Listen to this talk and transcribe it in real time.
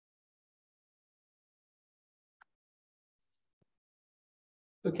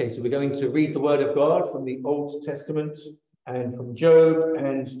Okay, so we're going to read the word of God from the Old Testament and from Job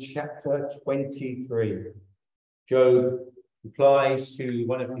and chapter 23. Job replies to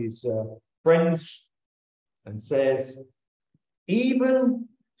one of his friends and says, "Even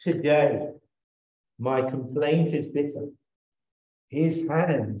today, my complaint is bitter. His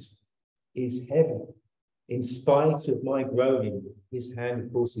hand is heavy. In spite of my groaning, his hand,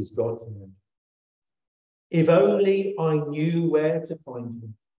 of course, is God's hand. If only I knew where to find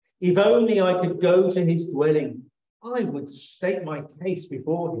him. If only I could go to his dwelling, I would state my case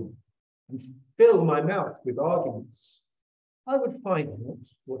before him and fill my mouth with arguments. I would find out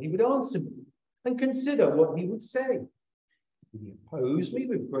what he would answer me and consider what he would say. Would he oppose me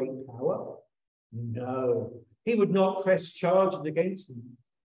with great power? No, he would not press charges against me.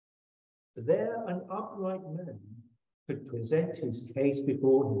 There an upright man could present his case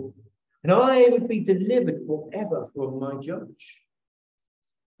before him, and I would be delivered forever from my judge.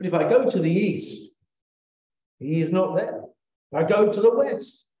 But if I go to the east, he is not there. If I go to the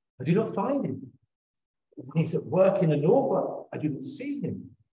west, I do not find him. When he's at work in the north, I do not see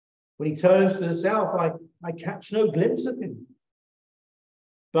him. When he turns to the south, I catch no glimpse of him.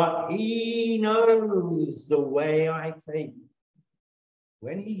 But he knows the way I take.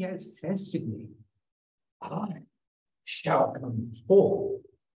 When he has tested me, I shall come forth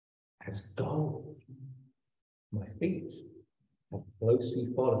as gold. My feet have closely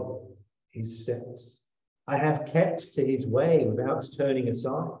followed his steps. I have kept to his way without turning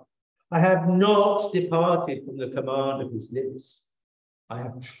aside. I have not departed from the command of his lips. I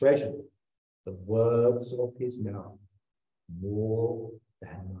have treasured the words of his mouth more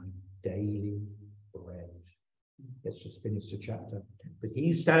than my daily bread." Let's just finish the chapter. But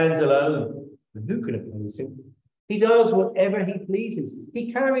he stands alone, and who can oppose him? He does whatever he pleases.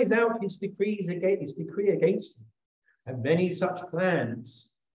 He carries out his decree against him. And many such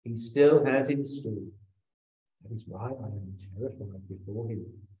plans he still has in store. That is why I am terrified before him.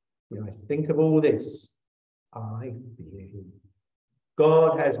 When I think of all this, I fear him.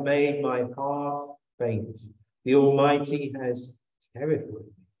 God has made my heart faint. The Almighty has terrified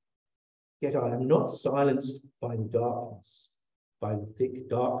me. Yet I am not silenced by the darkness, by the thick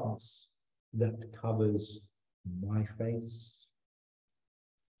darkness that covers my face.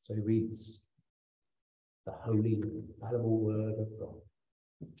 So he reads the holy, infallible word of God.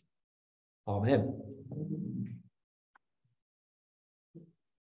 Amen.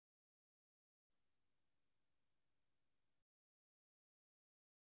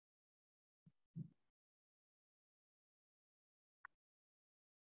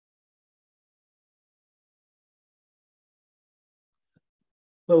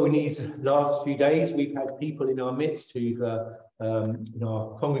 Well, in these last few days, we've had people in our midst who've, in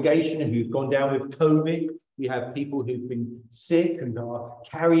our congregation, who've gone down with COVID. We have people who've been sick and are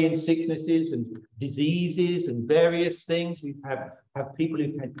carrying sicknesses and diseases and various things. We have people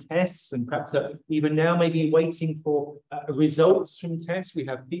who've had tests and perhaps even now maybe waiting for results from tests. We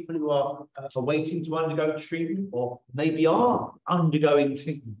have people who are waiting to undergo treatment or maybe are undergoing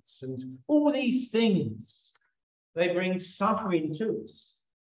treatments. And all these things, they bring suffering to us.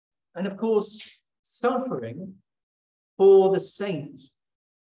 And of course, suffering for the saint,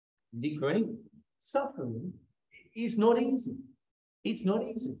 suffering is not easy. It's not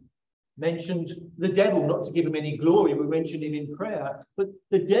easy. Mentioned the devil, not to give him any glory, we mentioned it in prayer, but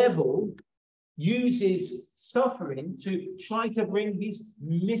the devil uses suffering to try to bring his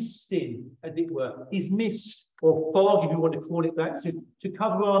mist in, as it were, his mist or fog, if you want to call it that, to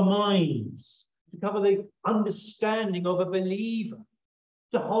cover our minds, to cover the understanding of a believer,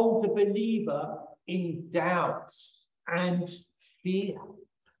 to hold the believer in doubt and fear,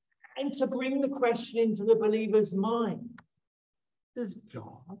 and to bring the question into the believer's mind. Does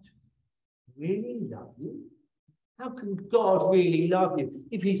God really love you? How can God really love you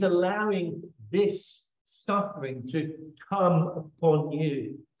if he's allowing this suffering to come upon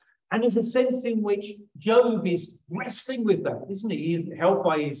you? And there's a sense in which Job is wrestling with that, isn't he? He isn't helped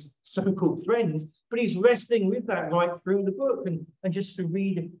by his so-called friends, but he's wrestling with that right through the book. And just to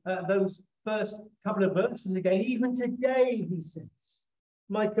read those first couple of verses again, even today, he says,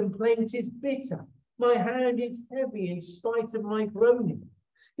 my complaint is bitter. My hand is heavy in spite of my groaning.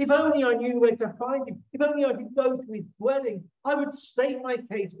 If only I knew where to find him. If only I could go to his dwelling, I would state my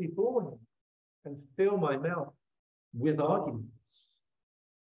case before him and fill my mouth with arguments.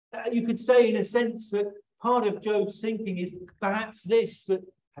 You could say, in a sense, that part of Job's thinking is perhaps this, that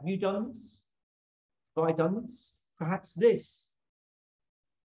have you done this? Have I done this? Perhaps this.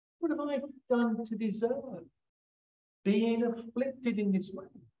 What have I done to deserve being afflicted in this way?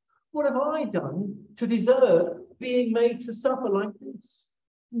 What have I done to deserve being made to suffer like this?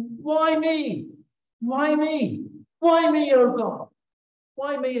 Why me? Why me? Why me, oh God?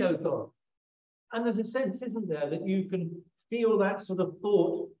 Why me, oh God? And there's a sense, isn't there, that you can feel that sort of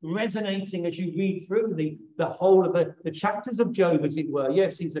thought resonating as you read through the whole of the chapters of Job, as it were.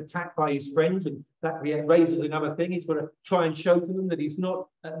 Yes, he's attacked by his friends, and that raises another thing. He's got to try and show to them that he's not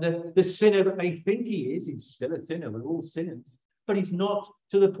the sinner that they think he is. He's still a sinner. We're all sinners. But he's not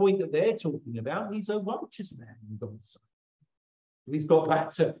to the point that they're talking about. He's a righteous man in God's sight. He's got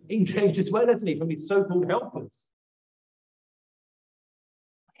back to engage as well, hasn't he, from his so-called helpers.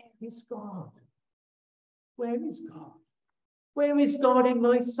 Where is God? Where is God? Where is God in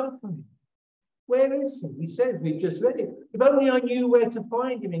my suffering? Where is he? He says, we've just read it. If only I knew where to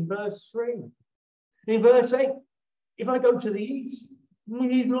find him in verse 3. In verse 8, if I go to the east,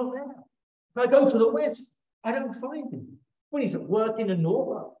 he's not there. If I go to the west, I don't find him. When he's at work in the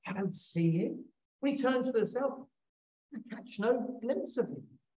north, I don't see him. When he turns to the south, I catch no glimpse of him.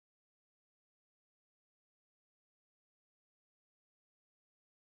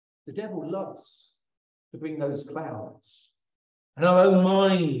 The devil loves to bring those clouds. And our own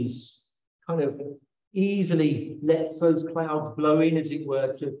minds kind of easily lets those clouds blow in, as it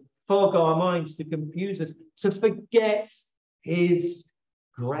were, to fog our minds, to confuse us, to forget his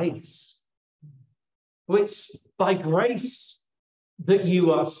grace. For it's by grace that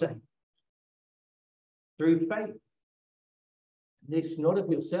you are saved. Through faith. This not of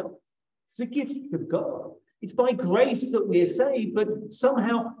yourself. It's the gift of God. It's by grace that we are saved, but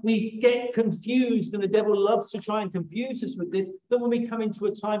somehow we get confused, and the devil loves to try and confuse us with this, that when we come into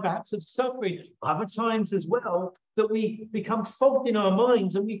a time perhaps of suffering, other times as well, that we become fogged in our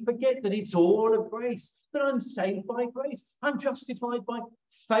minds and we forget that it's all of grace, that I'm saved by grace. I'm justified by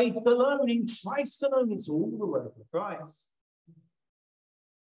faith alone, in Christ alone. It's all the work of Christ.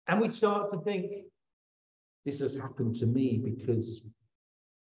 And we start to think, this has happened to me because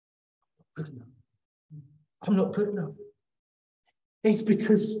I'm not good enough. I'm not good enough. It's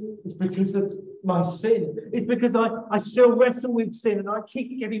because of my sin. It's because I still wrestle with sin and I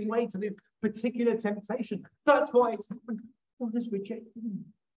keep giving way to this particular temptation. That's why it's happened. God has rejected me.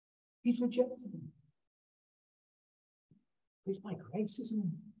 He's rejected me. It's by grace, isn't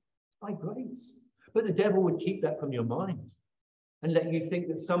it? It's by grace. But the devil would keep that from your mind and let you think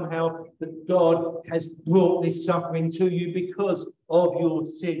that somehow that God has brought this suffering to you because of your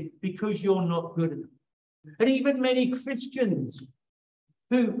sin, because you're not good enough. And even many Christians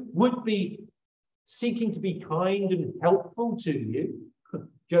who would be seeking to be kind and helpful to you,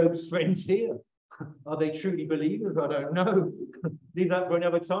 Job's friends here, are they truly believers? I don't know. Leave that for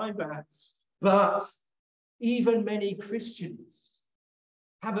another time, perhaps. But even many Christians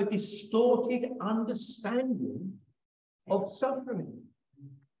have a distorted understanding of suffering.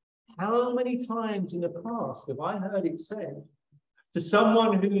 How many times in the past have I heard it said to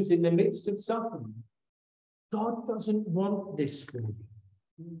someone who's in the midst of suffering, God doesn't want this for you.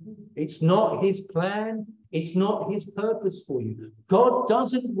 It's not his plan. It's not his purpose for you. God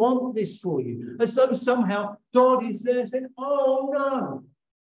doesn't want this for you. As though somehow God is there saying, oh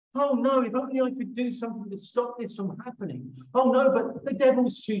no, if only I could do something to stop this from happening. Oh no, but the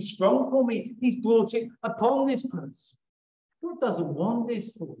devil's too strong for me. He's brought it upon this person. God doesn't want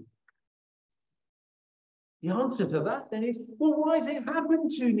this for you. The answer to that then is, well, why has it happened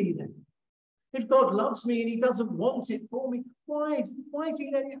to me then? If God loves me and he doesn't want it for me, why is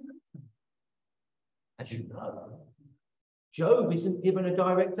he letting it happen? As you know, Job isn't given a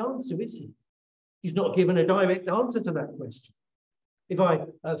direct answer, is he? He's not given a direct answer to that question. If I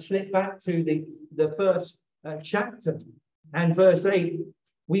flip back to the first chapter and verse 8,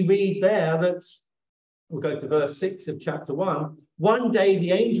 we read there that, we'll go to verse 6 of chapter 1. One day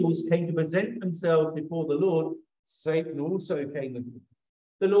the angels came to present themselves before the Lord. Satan also came with them.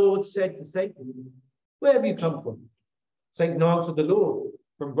 The Lord said to Satan, where have you come from? Satan answered the Lord,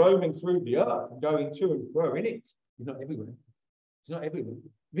 from roaming through the earth and going to and fro in it. He's not everywhere. He's not everywhere.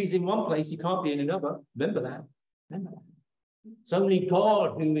 If he's in one place, he can't be in another. Remember that. Remember that. It's only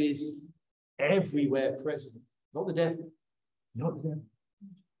God who is everywhere present, not the devil. Not the devil.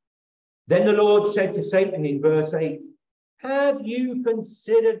 Then the Lord said to Satan in verse 8, have you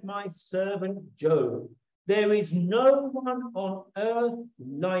considered my servant Job? There is no one on earth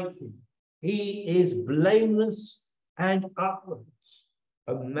like him. He is blameless and upright,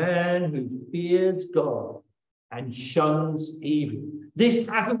 a man who fears God and shuns evil. This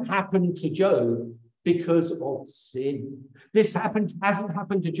hasn't happened to Job because of sin. This hasn't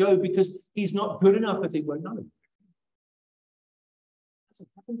happened to Job because he's not good enough, as it were. No. It hasn't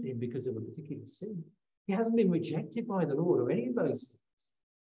happened to him because of a particular sin. He hasn't been rejected by the Lord or any of those things.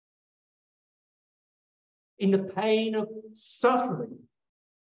 In the pain of suffering,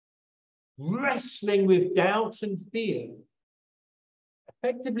 wrestling with doubt and fear,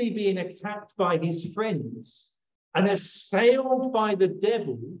 effectively being attacked by his friends and assailed by the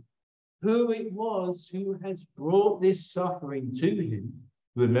devil, who it was who has brought this suffering to him.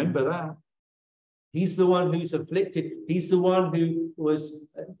 Remember that. He's the one who's afflicted. He's the one who was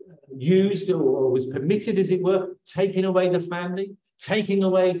used or was permitted, as it were, taking away the family, taking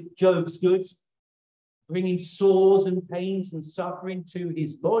away Job's goods, bringing sores and pains and suffering to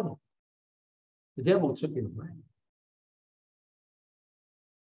his body. The devil took him away.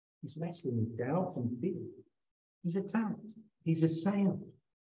 He's wrestling with doubt and fear. He's attacked. He's assailed.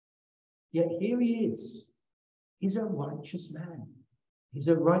 Yet here he is. He's a righteous man. He's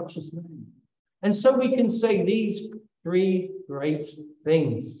a righteous man. And so we can say these three great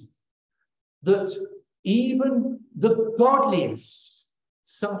things. That even the godliest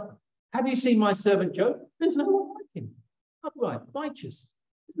suffer. Have you seen my servant Job? There's no one like him. Upright, righteous.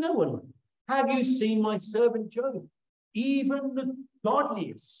 There's no one like him. Have you seen my servant Job? Even the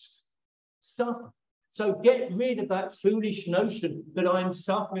godliest suffer. So get rid of that foolish notion that I'm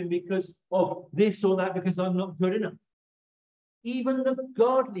suffering because of this or that, because I'm not good enough. Even the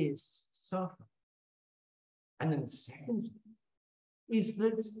godliest suffer. And then the second is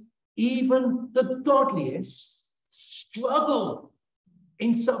that even the godliest struggle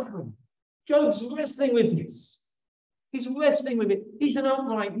in suffering. Job's wrestling with this. He's wrestling with it. He's an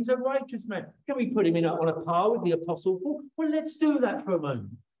upright, he's a righteous man. Can we put him on a par with the Apostle Paul? Well, let's do that for a moment.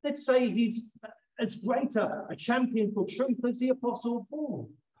 Let's say he's as great a champion for truth as the Apostle Paul.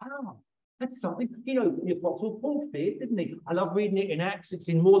 Wow, that's something. You know, the Apostle Paul feared, didn't he? I love reading it in Acts. It's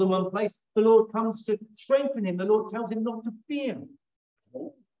in more than one place. The Lord comes to strengthen him. The Lord tells him not to fear.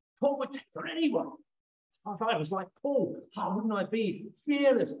 Paul would take on anyone. If I was like Paul, how wouldn't I be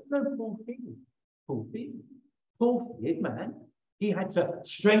fearless? No, Paul feared. Paul feared. Paul feared, man. He had to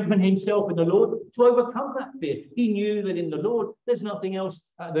strengthen himself in the Lord to overcome that fear. He knew that in the Lord, there's nothing else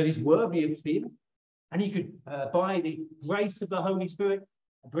that is worthy of fear. And he could, by the grace of the Holy Spirit,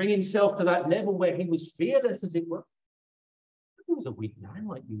 bring himself to that level where he was fearless, as it were. He was a weak man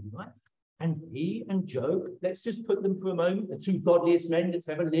like you and I. And he and Job, let's just put them for a moment, the two godliest men that's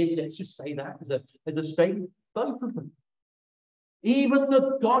ever lived. Let's just say that as a statement. Both of them. Even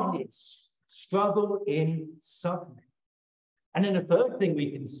the godliest struggle in suffering. And then the third thing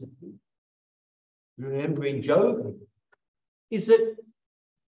we can see, remembering Job, is that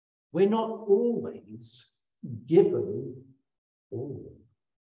we're not always given all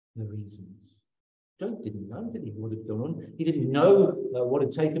the reasons. Job didn't know that he would have gone on. He didn't know what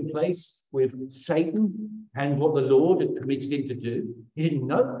had taken place with Satan and what the Lord had permitted him to do. He didn't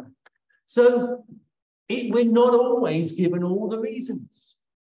know that. So we're not always given all the reasons.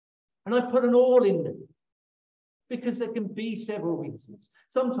 And I put an all in there because there can be several reasons.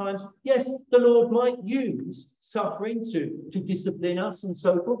 Sometimes, yes, the Lord might use suffering to discipline us and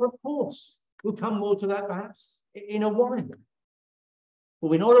so forth. Of course, we'll come more to that perhaps in a while. But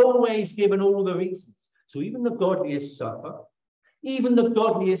we're not always given all the reasons. So even the godliest suffer, even the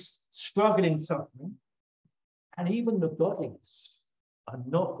godliest struggle in suffering, and even the godliest are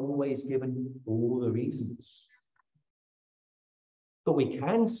not always given all the reasons. But we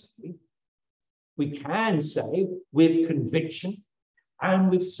can say with conviction and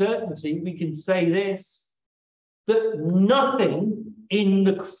with certainty, we can say this, that nothing in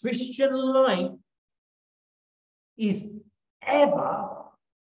the Christian life is ever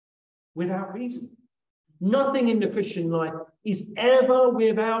without reason. Nothing in the Christian life is ever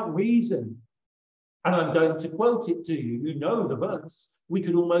without reason. And I'm going to quote it to you. You know the verse. We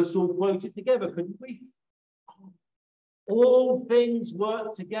could almost all quote it together, couldn't we? All things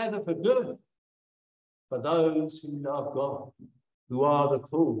work together for good for those who love God, who are the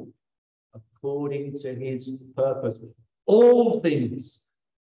called according to his purpose. All things.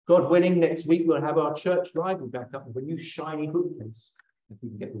 God willing, next week we'll have our church library back up with a new shiny bookcase. If we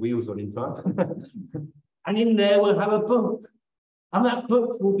can get the wheels on in time. And in there we'll have a book. And that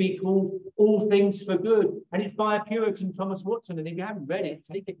book will be called All Things for Good. And it's by a Puritan, Thomas Watson. And if you haven't read it,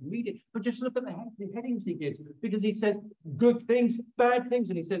 take it and read it. But just look at the headings he gives. Because he says good things, bad things.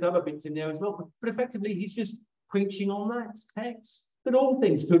 And he says other bits in there as well. But effectively, he's just preaching on that text. But all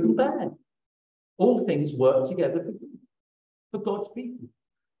things, good and bad. All things work together for good. For God's people.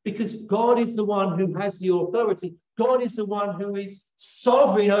 Because God is the one who has the authority. God is the one who is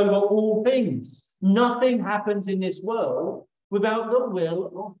sovereign over all things. Nothing happens in this world without the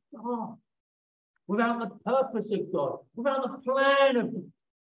will of God, without the purpose of God, without the plan of God.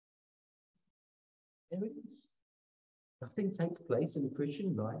 There it is. Nothing takes place in the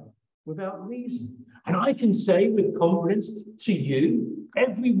Christian life without reason. And I can say with confidence to you,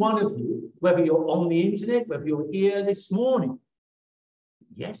 every one of you, whether you're on the internet, whether you're here this morning,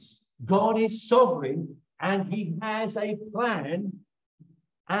 yes, God is sovereign and he has a plan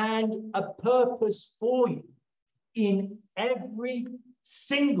and a purpose for you in every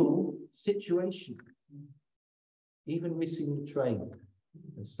single situation. Even missing the train,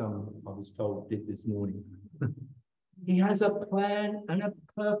 as some, I was told, did this morning. He has a plan and a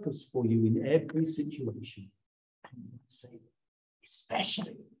purpose for you in every situation. And I say,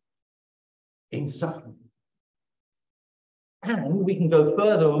 especially in suffering. And we can go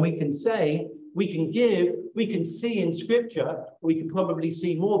further and we can say, we can see in Scripture, we can probably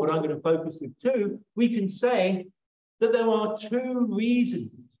see more, but I'm going to focus with two. We can say that there are two reasons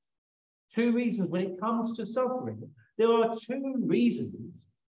when it comes to suffering. There are two reasons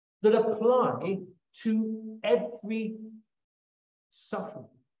that apply to every suffering,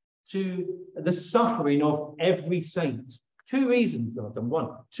 to the suffering of every saint. Two reasons, I've done one.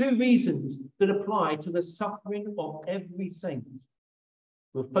 Two reasons that apply to the suffering of every saint.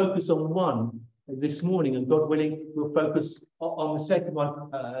 We'll focus on one this morning, and God willing, we'll focus on the second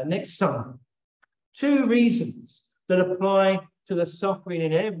one next Sunday. Two reasons that apply to the suffering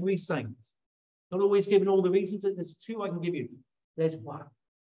in every saint. Not always given all the reasons, but there's two I can give you. There's one.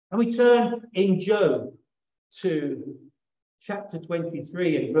 And we turn in Job to chapter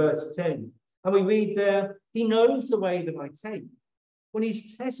 23 and verse 10. And we read there, he knows the way that I take. When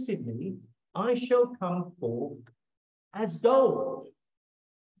he's tested me, I shall come forth as gold.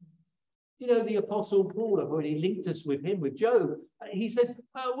 You know, the Apostle Paul, I've already linked us with him, with Job. He says,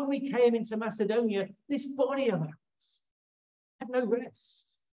 when we came into Macedonia, this body of ours had no rest.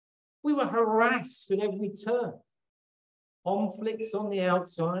 We were harassed at every turn. Conflicts on the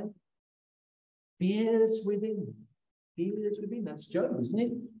outside, fears within. Fears within. That's Job, isn't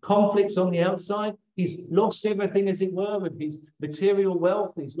it? Conflicts on the outside. He's lost everything, as it were, with his material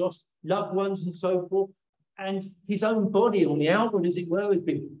wealth. He's lost loved ones and so forth. And his own body on the outward, as it were, has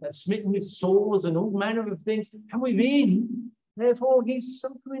been smitten with sores and all manner of things. And within, therefore, he's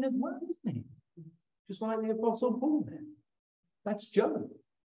suffering as well, isn't he? Just like the Apostle Paul there. That's Job.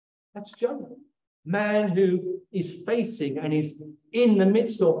 That's Job. Man who is facing and is in the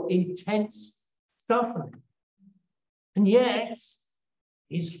midst of intense suffering. And yet,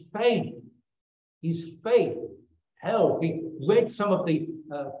 his faith held. We read some of the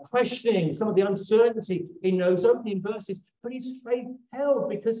questioning, some of the uncertainty in those opening verses, but his faith held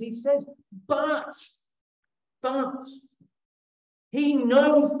because he says, but he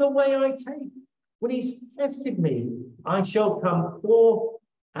knows the way I take. When he's tested me, I shall come forth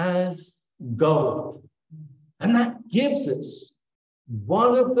as gold. And that gives us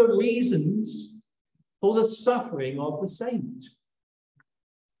one of the reasons for the suffering of the saint.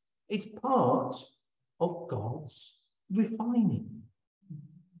 It's part of God's refining.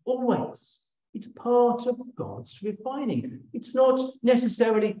 Always. It's part of God's refining. It's not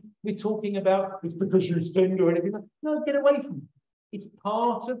necessarily we're talking about it's because you sinned or anything. No, get away from it. It's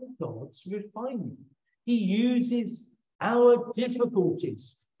part of God's refining. He uses our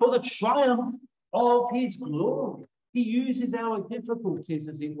difficulties for the triumph of his glory. He uses our difficulties,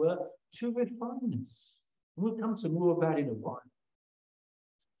 as it were, to refine us. And we'll come to more about it in a while.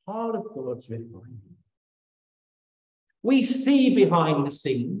 It's part of God's refining. We see behind the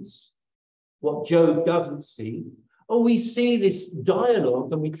scenes what Job doesn't see, or we see this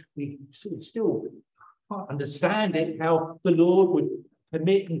dialogue, and we sort of still can't understand it, how the Lord would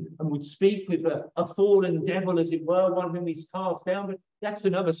permit and would speak with a fallen devil, as it were, one whom he's cast down. But that's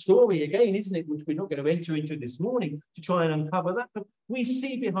another story again, isn't it, which we're not going to enter into this morning to try and uncover that. But we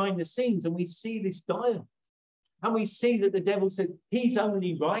see behind the scenes, and we see this dialogue. And we see that the devil says, he's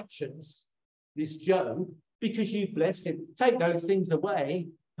only righteous, this Job, because you blessed him. Take those things away,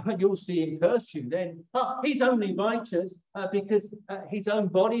 and you'll see him curse you then. He's only righteous because his own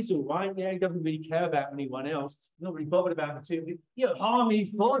body's all right. Yeah, he doesn't really care about anyone else. He's not really bothered about material. You harm his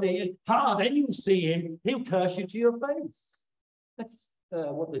body, and then you'll see him. He'll curse you to your face. That's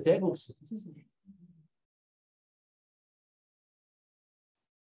what the devil says, isn't it?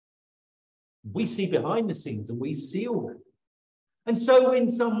 We see behind the scenes, and we see all that. And so when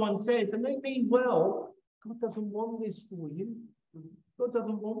someone says, and they mean well, God doesn't want this for you. God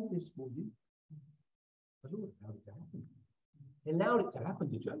doesn't want this for you. The Lord allowed it to happen. He allowed it to happen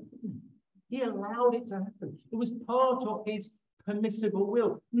to Job, didn't he? He allowed it to happen. It was part of his permissible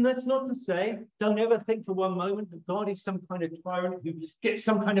will. And that's not to say, don't ever think for one moment that God is some kind of tyrant who gets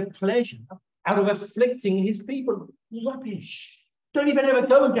some kind of pleasure out of afflicting his people. Rubbish. Don't even ever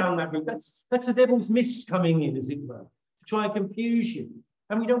go down that route. That's the devil's mist coming in, as it were, to try and confuse you.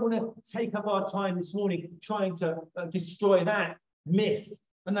 And we don't want to take up our time this morning trying to destroy that myth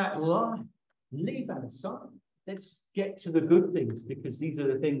and that lie. Leave that aside. Let's get to the good things, because these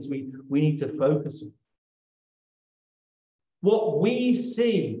are the things we need to focus on. What we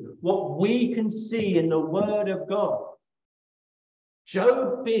see, what we can see in the Word of God.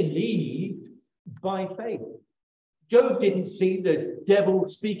 Job believed by faith. Job didn't see the devil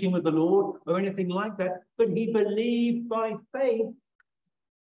speaking with the Lord or anything like that, but he believed by faith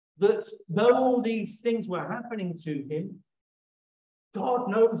that though all these things were happening to him, God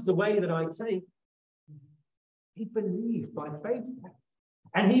knows the way that I take. He believed by faith.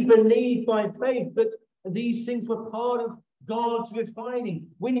 And he believed by faith that these things were part of God's refining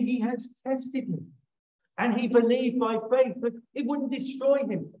when he has tested me. And he believed by faith that it wouldn't destroy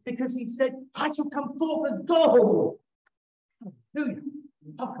him, because he said, I shall come forth as gold. Hallelujah.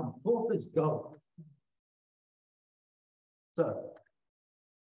 I'll come forth as gold. So,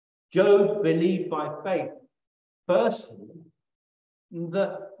 Job believed by faith, firstly,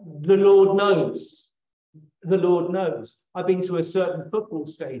 that the Lord knows. The Lord knows. I've been to a certain football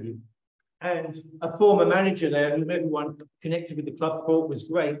stadium, and a former manager there, whom everyone connected with the club thought was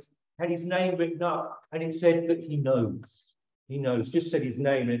great, had his name written up, and it said that he knows. He knows. Just said his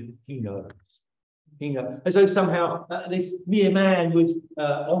name, and he knows. He knows. As though somehow this mere man was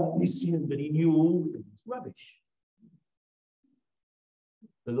omniscient, that he knew all things. Rubbish.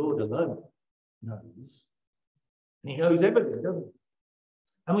 The Lord alone knows. And he knows everything, doesn't he?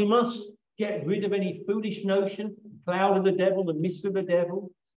 And we must get rid of any foolish notion, cloud of the devil, the mist of the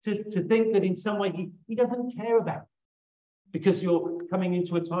devil, to think that in some way he doesn't care about it because you're coming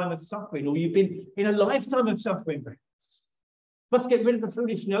into a time of suffering, or you've been in a lifetime of suffering, perhaps. Must get rid of the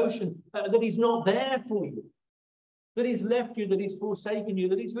foolish notion that he's not there for you, that he's left you, that he's forsaken you,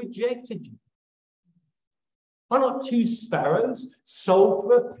 that he's rejected you. Are not two sparrows sold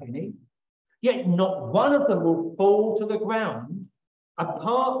for a penny? Yet not one of them will fall to the ground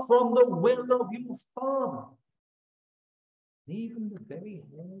apart from the will of your Father. Even the very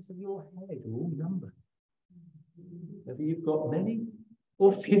hairs of your head are all numbered. Whether you've got many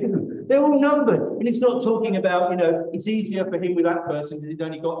or few, they're all numbered. And it's not talking about, it's easier for him with that person because he's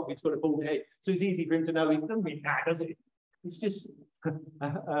got a bald head. So it's easy for him to know he's not really that, does it? It's just,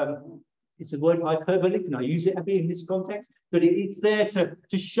 it's a word hyperbolic, and I use it in this context, but it's there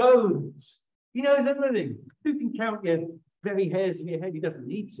to show he knows everything. Who can count your very hairs of your head? He doesn't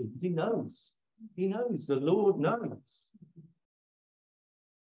need to, because he knows. He knows. The Lord knows.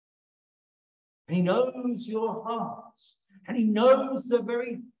 And he knows your heart. And he knows the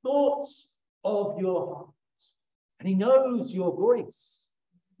very thoughts of your heart. And he knows your voice.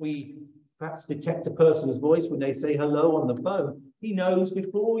 We perhaps detect a person's voice when they say hello on the phone. He knows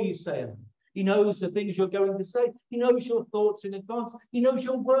before you say them. He knows the things you're going to say. He knows your thoughts in advance. He knows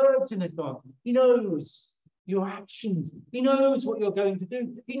your words in advance. He knows your actions. He knows what you're going to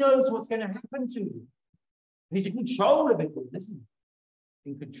do. He knows what's going to happen to you. And he's in control of it all, isn't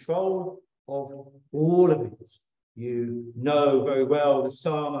he? In control of all of it. You know very well the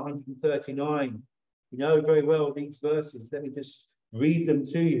Psalm 139. You know very well these verses. Let me just read them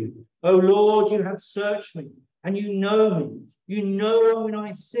to you. Oh Lord, you have searched me, and you know me. You know when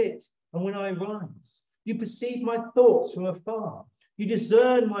I sit and when I rise. You perceive my thoughts from afar. You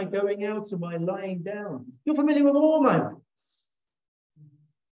discern my going out and my lying down. You're familiar with all my ways.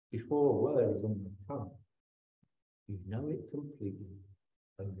 Before a word is on my tongue, you know it completely,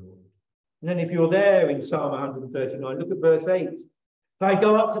 O Lord. And then if you're there in Psalm 139, look at verse 8. If I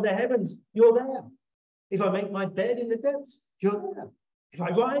go up to the heavens, you're there. If I make my bed in the depths, you're there. If I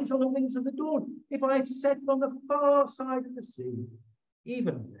rise on the wings of the dawn, if I set on the far side of the sea,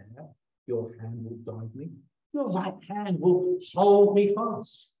 even there, your hand will guide me. Your right hand will hold me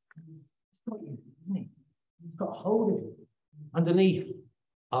fast. It's got you, isn't it? It's got hold of you. Underneath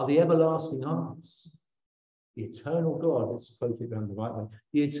are the everlasting arms. The eternal God, let's quote it around the right way.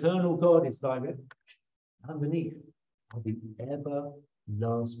 The eternal God is thy refuge. Underneath are the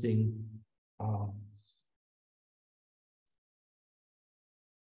everlasting arms.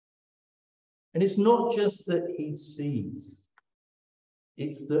 And it's not just that he sees,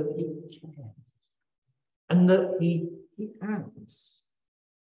 it's that he cares and that he acts.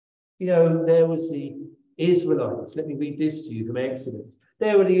 There was the Israelites. Let me read this to you from Exodus.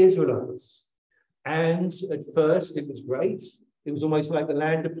 There were the Israelites. And at first it was great. It was almost like the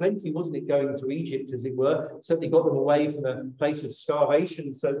land of plenty, wasn't it? Going to Egypt, as it were. It certainly got them away from a place of starvation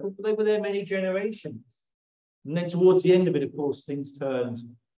and so forth. But they were there many generations. And then towards the end of it, of course, things turned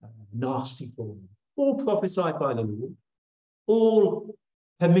nasty for them. All prophesied by the Lord. All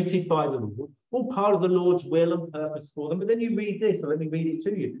permitted by the Lord. all part of the Lord's will and purpose for them. But then you read this, or let me read it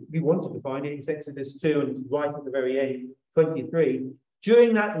to you. If you wanted to find it, it's Exodus 2, and it's right at the very end, 23.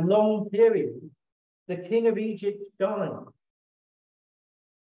 During that long period, the king of Egypt died.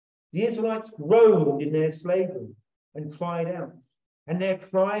 The Israelites groaned in their slavery and cried out. And their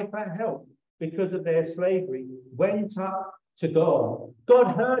cry for help because of their slavery went up to God.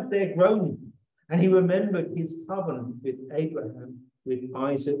 God heard their groaning, and he remembered his covenant with Abraham, with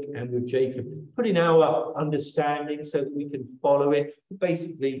Isaac, and with Jacob. Put in our understanding so that we can follow it.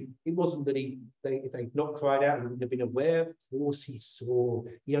 Basically, it wasn't that they'd not cried out, he wouldn't have been aware. Of course he saw,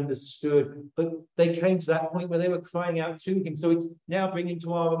 he understood, but they came to that point where they were crying out to him. So it's now bringing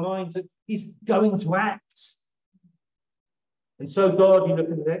to our minds that he's going to act. And so God, you look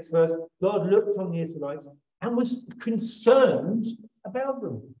at the next verse, God looked on the Israelites and was concerned about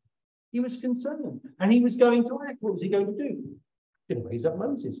them. He was concerned, and he was going to act. What was he going to do? He's going to raise up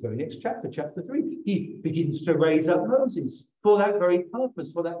Moses. Very next chapter, chapter 3. He begins to raise up Moses for that very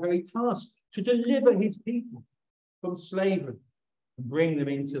purpose, for that very task, to deliver his people from slavery and bring them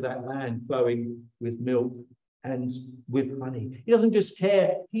into that land flowing with milk and with honey. He doesn't just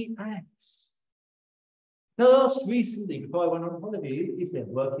care, he acts. Now, I asked recently, before I went on holiday, is there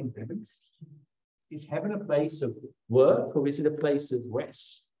work in heaven? Is heaven a place of work, or is it a place of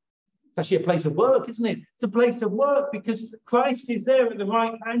rest? It's actually a place of work, isn't it? It's a place of work because Christ is there at the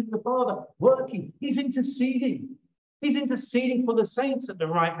right hand of the Father, working. He's interceding. He's interceding for the saints at the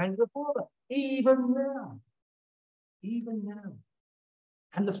right hand of the Father, even now. Even now.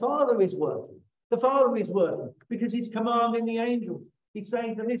 And the Father is working. The Father is working because he's commanding the angels. He's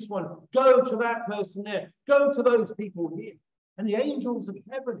saying to this one, go to that person there. Go to those people here. And the angels of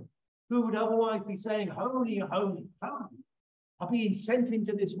heaven, who would otherwise be saying, holy, holy, holy, are being sent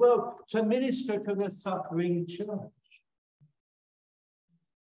into this world to minister to the suffering church.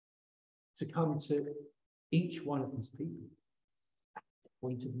 To come to each one of his people at the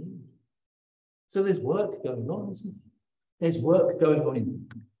point of need. So there's work going on, isn't there? There's work going on in them.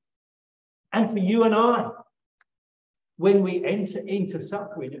 And for you and I, when we enter into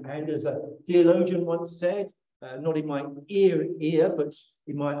suffering, and as a theologian once said, not in my ear, but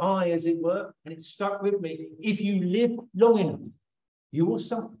in my eye, as it were, and it stuck with me. If you live long enough, you will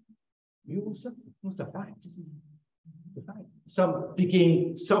suffer. You will suffer. That's the fact, isn't it? The fact. Some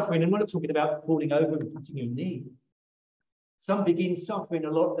begin suffering, and we're not talking about falling over and cutting your knee. Some begin suffering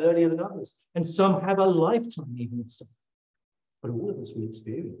a lot earlier than others, and some have a lifetime even of suffering. But all of us will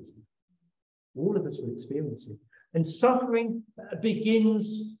experience it. All of us will experience it. And suffering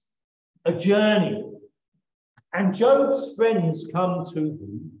begins a journey. And Job's friends come to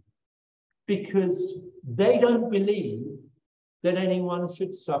him because they don't believe that anyone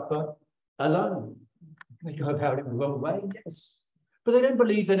should suffer alone. They go about it the wrong way, yes. But they don't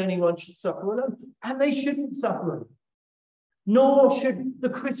believe that anyone should suffer alone. And they shouldn't suffer alone. Nor should the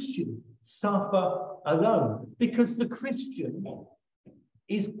Christian suffer alone. Because the Christian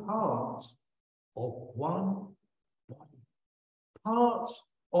is part of one body. Part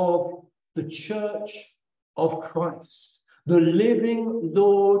of the church of Christ, the living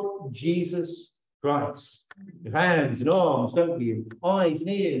Lord Jesus Christ. Hands and arms, don't we? Eyes and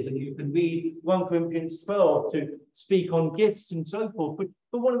ears, and you can read 1 Corinthians 12 to speak on gifts and so forth.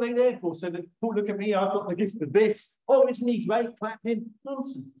 But what are they there for? So that, oh, look at me, I've got the gift of this. Oh, isn't he great? Clap him.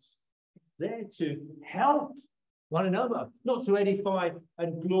 Nonsense. It's there to help one another, not to edify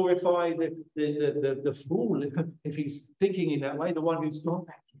and glorify the fool, if he's thinking in that way, the one who's not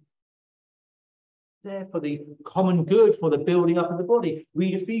that. There for the common good, for the building up of the body.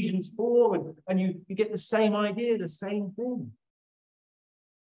 Read Ephesians 4 and you get the same idea, the same thing.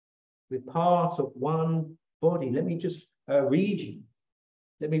 We're part of one body. Let me just read you.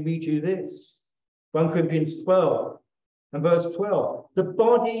 Let me read you this. 1 Corinthians 12 and verse 12. The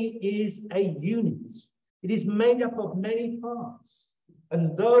body is a unit. It is made up of many parts.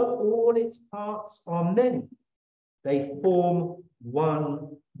 And though all its parts are many, they form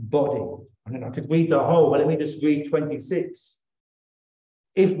one body. And then I could read the whole, but let me just read 26.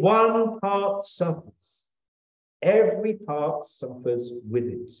 If one part suffers, every part suffers with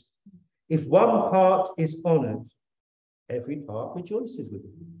it. If one part is honored, every part rejoices with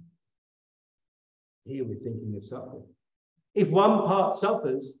it. Here we're thinking of suffering. If one part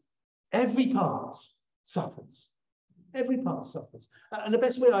suffers, every part suffers. Every part suffers. And the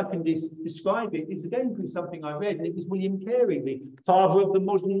best way I can describe it is again through something I read, and it was William Carey, the father of the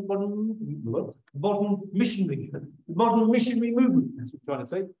modern missionary movement. That's what I'm trying to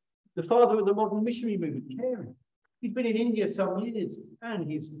say. The father of the modern missionary movement, Carey. He's been in India some years, and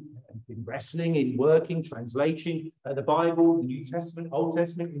he's been wrestling in working, translating the Bible, the New Testament, Old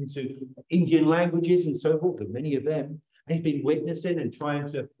Testament into Indian languages and so forth, and many of them. And he's been witnessing and trying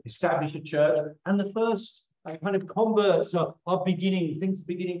to establish a church. And the first kind of converts are beginning, things are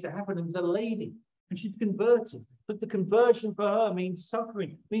beginning to happen. And there's a lady, and she's converted. But the conversion for her means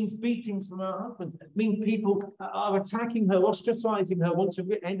suffering, means beatings from her husband, means people are attacking her, ostracizing her, want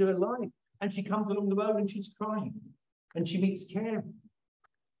to end her life. And she comes along the road and she's crying. And she meets Karen.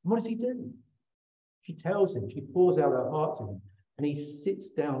 What does he do? She tells him, she pours out her heart to him, and he sits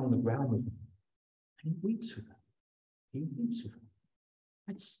down on the ground with her, and he weeps with her. He weeps with her.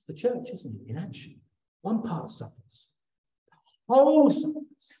 That's the church, isn't it? In action. One part suffers. The whole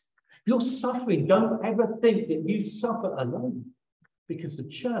suffers. You're suffering. Don't ever think that you suffer alone, because the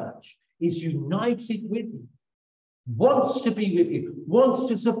church is united with you, wants to be with you, wants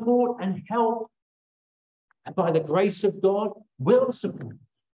to support and help, and by the grace of God, will support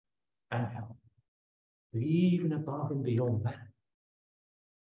and help. But even above and beyond that,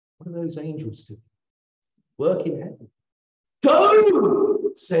 what do those angels do? Work in heaven.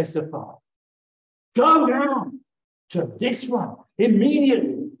 Go, says the Father. Go now to this one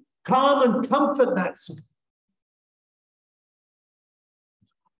immediately. Come and comfort that soul.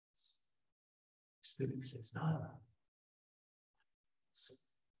 The Spirit says, no.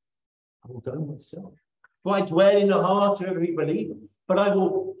 I will go myself. For I dwell in the heart of every believer, but I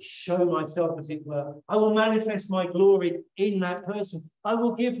will show myself, as it were. I will manifest my glory in that person. I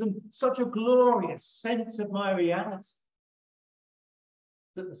will give them such a glorious sense of my reality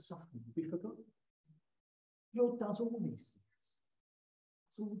that the suffering will be forgotten. God does all these things.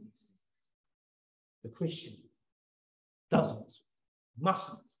 Does all these things. The Christian doesn't,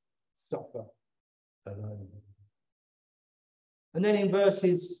 mustn't suffer alone. And then in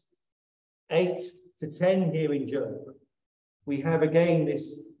verses 8 to 10 here in Job, we have again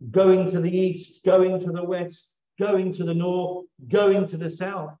this going to the east, going to the west, going to the north, going to the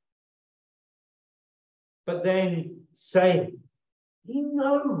south. But then saying, he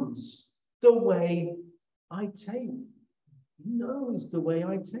knows the way I take. He knows the way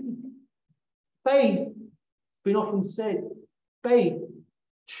I take. Faith, it's been often said, faith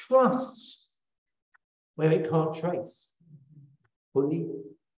trusts where it can't trace. Fully,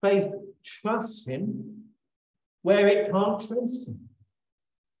 faith trusts him where it can't trace him.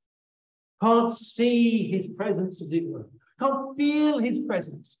 Can't see his presence, as it were. Can't feel his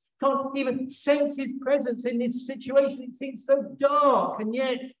presence. Can't even sense his presence in this situation. It seems so dark, and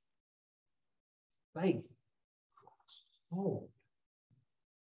yet faith grasps hold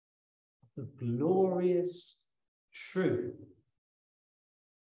of the glorious truth.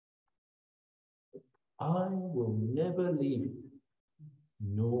 I will never leave you,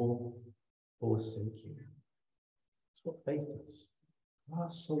 nor forsake you. That's what faith is.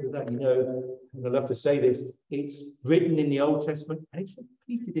 Grasp hold of that. You know, and I love to say this, it's written in the Old Testament, and it's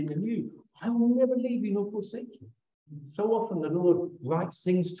repeated in the New. I will never leave you nor forsake you. So often the Lord writes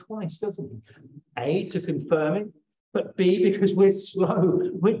things twice, doesn't he? A, to confirm it, but B, because we're slow,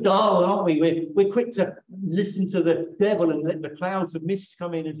 we're dull, aren't we? We're quick to listen to the devil and let the clouds of mist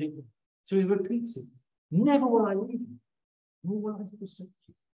come in as it. So he repeats it. Never will I leave you, nor will I forsake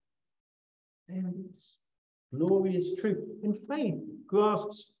you. There it is. Glorious truth. And faith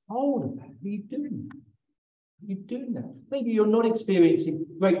grasps hold of that. Are you doing that? Are you doing that? Maybe you're not experiencing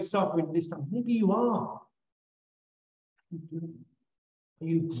great suffering this time. Maybe you are. Are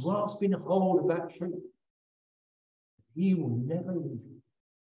you grasping hold of that truth? He will never leave you,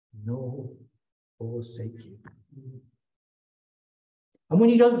 nor forsake you. And when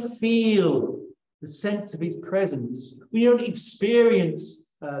you don't feel the sense of his presence, when you don't experience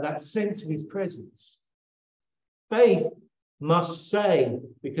that sense of his presence, faith must say,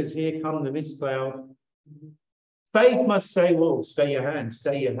 because here come the mist cloud, faith must say, well, stay your hand,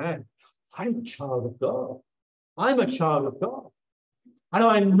 stay your hand. I'm a child of God. I'm a child of God. And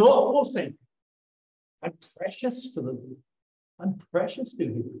I'm not forsaken. I'm precious to them. I'm precious to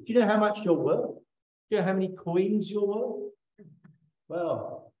you. Do you know how much you're worth? Do you know how many coins you're worth?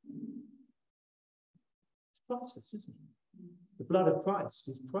 Well, it's priceless, isn't it? The blood of Christ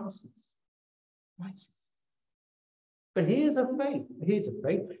is priceless. Priceless. But here's a faith. Here's a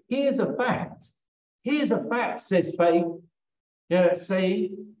faith. Here's a fact. Here's a fact, says faith.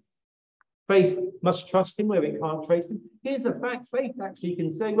 Saying faith must trust him where it can't trace him. Here's a fact. Faith actually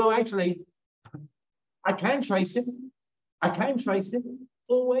can say, well, actually, I can trace him. I can trace him.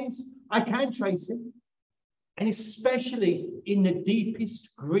 Always. I can trace him. And especially in the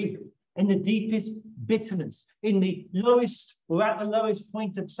deepest grief, in the deepest bitterness, in the lowest or at the lowest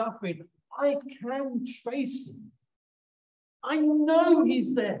point of suffering, I can trace him. I know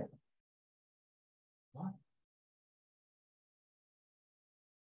he's there. What?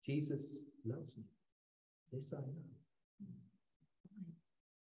 Jesus loves me. This I know.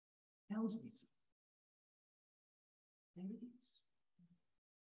 He tells me so. There it is.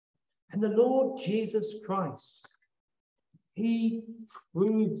 And the Lord Jesus Christ, he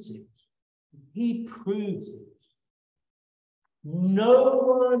proves it. He proves it. No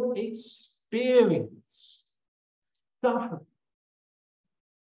one experienced suffering.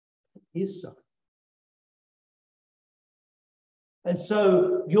 His suffering. And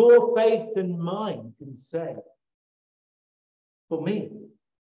so your faith and mine can say, for me,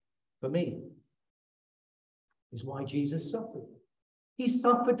 is why Jesus suffered. He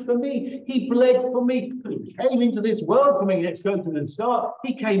suffered for me. He bled for me. He came into this world for me. Let's go to the start.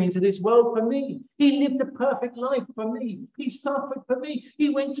 He came into this world for me. He lived a perfect life for me. He suffered for me. He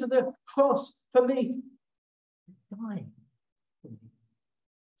went to the cross for me. He died for me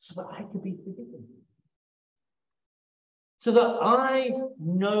so that I could be forgiven. So that I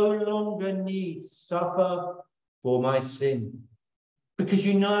no longer need suffer for my sin. Because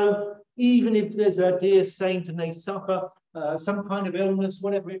you know, even if there's a dear saint and they suffer some kind of illness,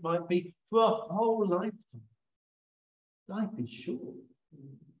 whatever it might be, for a whole lifetime, life is short.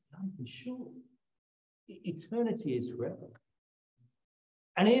 Life is short. Eternity is forever.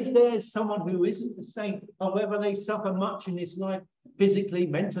 And if there's someone who isn't a saint, however they suffer much in this life, physically,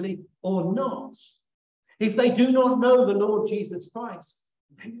 mentally, or not, if they do not know the Lord Jesus Christ,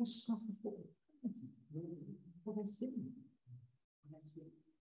 they will suffer for their sin.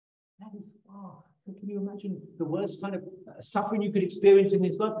 That is far. Can you imagine the worst kind of suffering you could experience in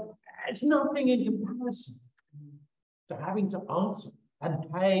this life? It's nothing in comparison to having to answer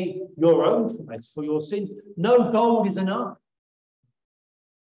and pay your own price for your sins. No gold is enough.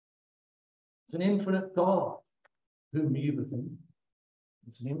 It's an infinite God whom you believe.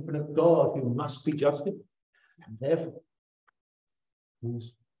 It's an infinite God who must be justified. And therefore,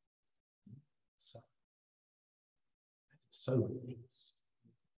 who's so it is.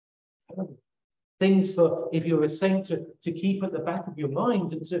 Things for, if you're a saint, to keep at the back of your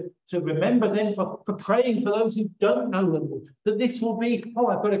mind and to remember then for praying for those who don't know the Lord, that this will be, oh,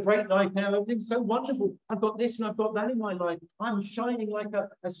 I've got a great life now, everything's so wonderful, I've got this and I've got that in my life, I'm shining like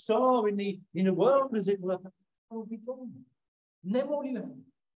a star in the world, as it were. I'll be gone. And then what do you have?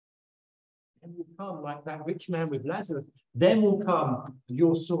 Then will come, like that rich man with Lazarus, then will come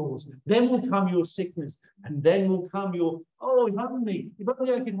your sores, then will come your sickness, and then will come your, oh, if only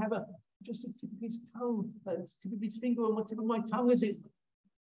I could have just a tip of his tongue, a tip of his finger on the tip of my tongue, is it?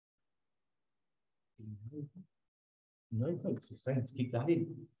 No, folks, the saints keep that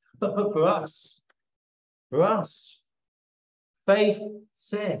in. But for us, faith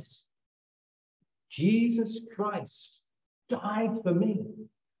says, Jesus Christ died for me,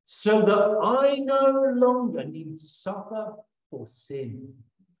 so that I no longer need suffer for sin.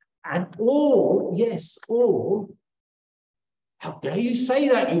 And all, yes, all, how dare you say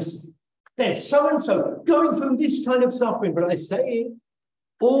that? You say, there's so-and-so going through this kind of suffering, but I say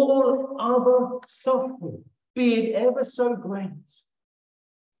all other suffering, be it ever so great,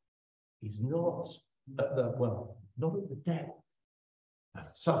 is not at the depth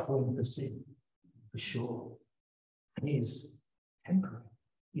of suffering for sin, for sure. And is temporary.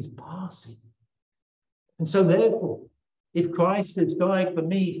 Is passing. And so therefore, if Christ has died for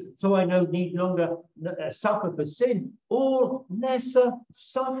me, so I need longer suffer for sin, all lesser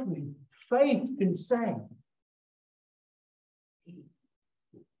suffering, faith can say, he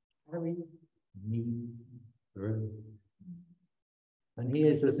will carry me through. And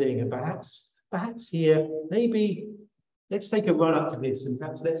here's the thing, and perhaps here, maybe let's take a run up to this and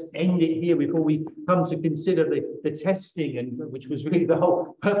perhaps let's end it here before we come to consider the testing, and which was really the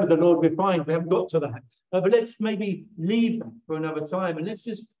whole purpose of the Lord refined. We haven't got to that. But let's maybe leave that for another time, and let's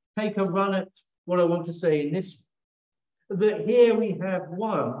just take a run at what I want to say in this. That here we have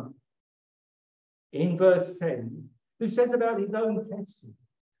one in verse 10 who says about his own testing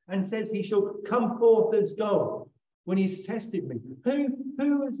and says he shall come forth as gold when he's tested me.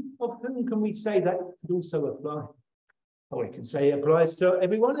 Of whom can we say that could also apply? Oh, it can say it applies to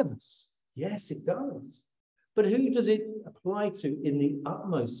every one of us. Yes, it does. But who does it apply to in the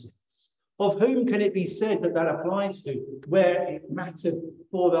utmost sense? Of whom can it be said that applies to where it mattered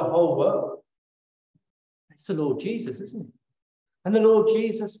for the whole world? It's the Lord Jesus, isn't it? And the Lord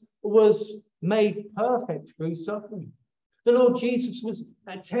Jesus was made perfect through suffering. The Lord Jesus was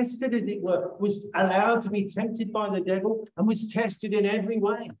tested, as it were, was allowed to be tempted by the devil and was tested in every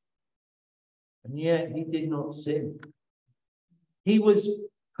way. And yet he did not sin. He was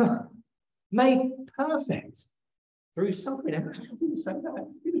made perfect. through suffering. How can you say that?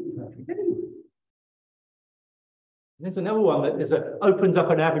 He was perfect anyway. There's another one that opens up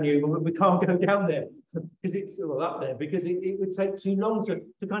an avenue, and we can't go down there because it's still up there, because it would take too long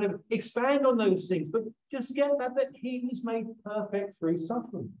to kind of expand on those things. But just get that he was made perfect through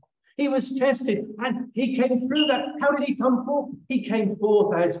suffering. He was tested and he came through that. How did he come forth? He came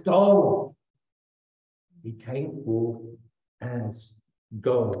forth as gold. He came forth as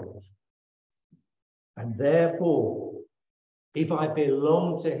gold. And therefore, if I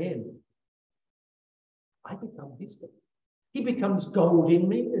belong to him, I become his gold. He becomes gold in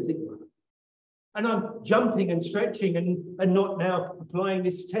me, as it were. And I'm jumping and stretching and not now applying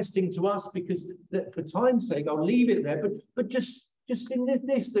this testing to us, because for time's sake, I'll leave it there. But just in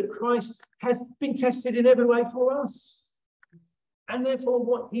this, that Christ has been tested in every way for us. And therefore,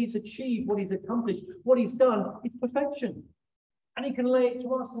 what he's achieved, what he's accomplished, what he's done is perfection. And he can lay it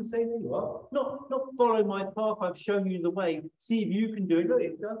to us and say, there you are. Not follow my path, I've shown you the way. See if you can do it. Look,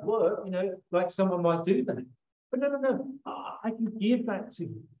 it does work, like someone might do that. But no. I can give that to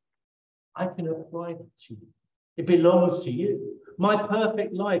you. I can apply that to you. It belongs to you. My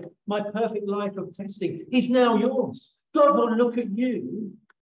perfect life of testing is now yours. God will look at you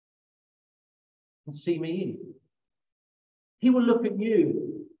and see me in you. He will look at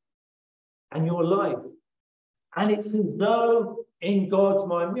you and your life. And it's as though in God's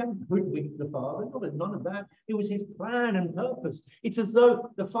mind, we haven't hoodwinked the Father, none of that. It was his plan and purpose. It's as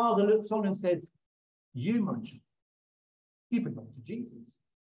though the Father looks on and says, you, my child, you belong to Jesus.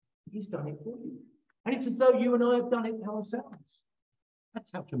 He's done it for you. And it's as though you and I have done it ourselves.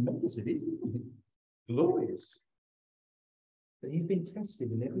 That's how tremendous it is, isn't it? Glorious. But he's been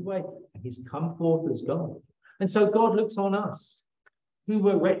tested in every way, and he's come forth as God. And so God looks on us, who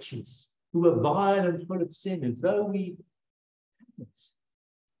were wretches, who were vile and full of sin, as though we have sin.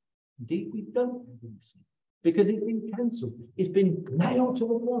 Indeed, we don't have any sin, because it's been cancelled. It's been nailed to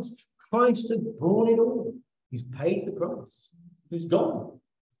the cross. Christ has borne it all. He's paid the price. It's gone.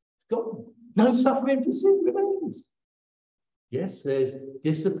 It's gone. No suffering for sin remains. Yes, there's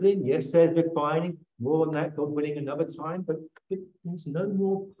discipline. Yes, there's refining. More than that, God willing, another time. But there's no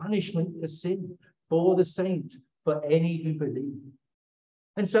more punishment for sin, for the saint, for any who believe.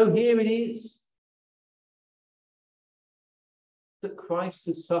 And so here it is that Christ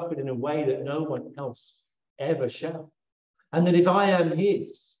has suffered in a way that no one else ever shall. And that if I am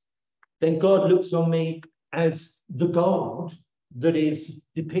his, then God looks on me as the gold that is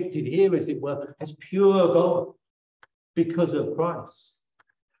depicted here, as it were, as pure gold because of Christ.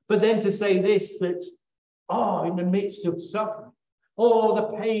 But then to say this, that, in the midst of suffering, or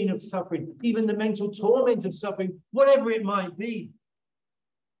the pain of suffering, even the mental torment of suffering, whatever it might be,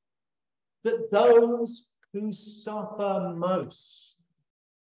 that those who suffer most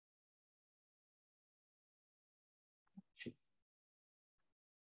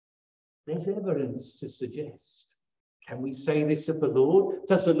there's evidence to suggest. Can we say this of the Lord?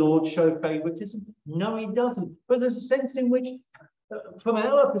 Does the Lord show favoritism? No, he doesn't. But there's a sense in which, from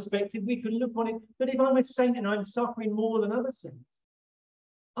our perspective, we can look on it that if I'm a saint and I'm suffering more than other saints,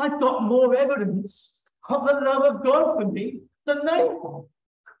 I've got more evidence of the love of God for me than they have.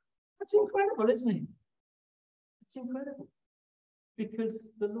 That's incredible, isn't it? It's incredible. Because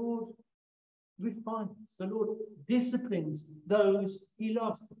the Lord refines, the Lord disciplines those he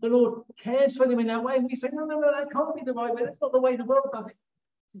loves. The Lord cares for them in that way. And we say, no, that can't be the right way. That's not the way the world does it.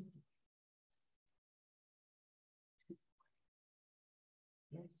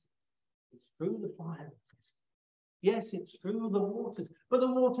 Yes, it's through the fire. Yes, it's through the waters. But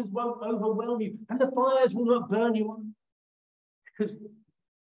the waters won't overwhelm you. And the fires will not burn you up. Because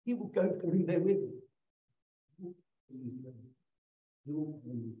he will go through there with you. He will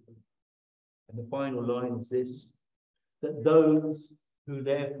believe them. And the final line is this, that those who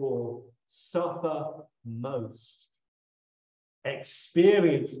therefore suffer most,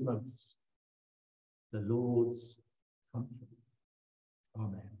 experience most the Lord's comfort.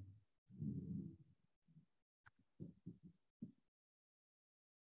 Amen.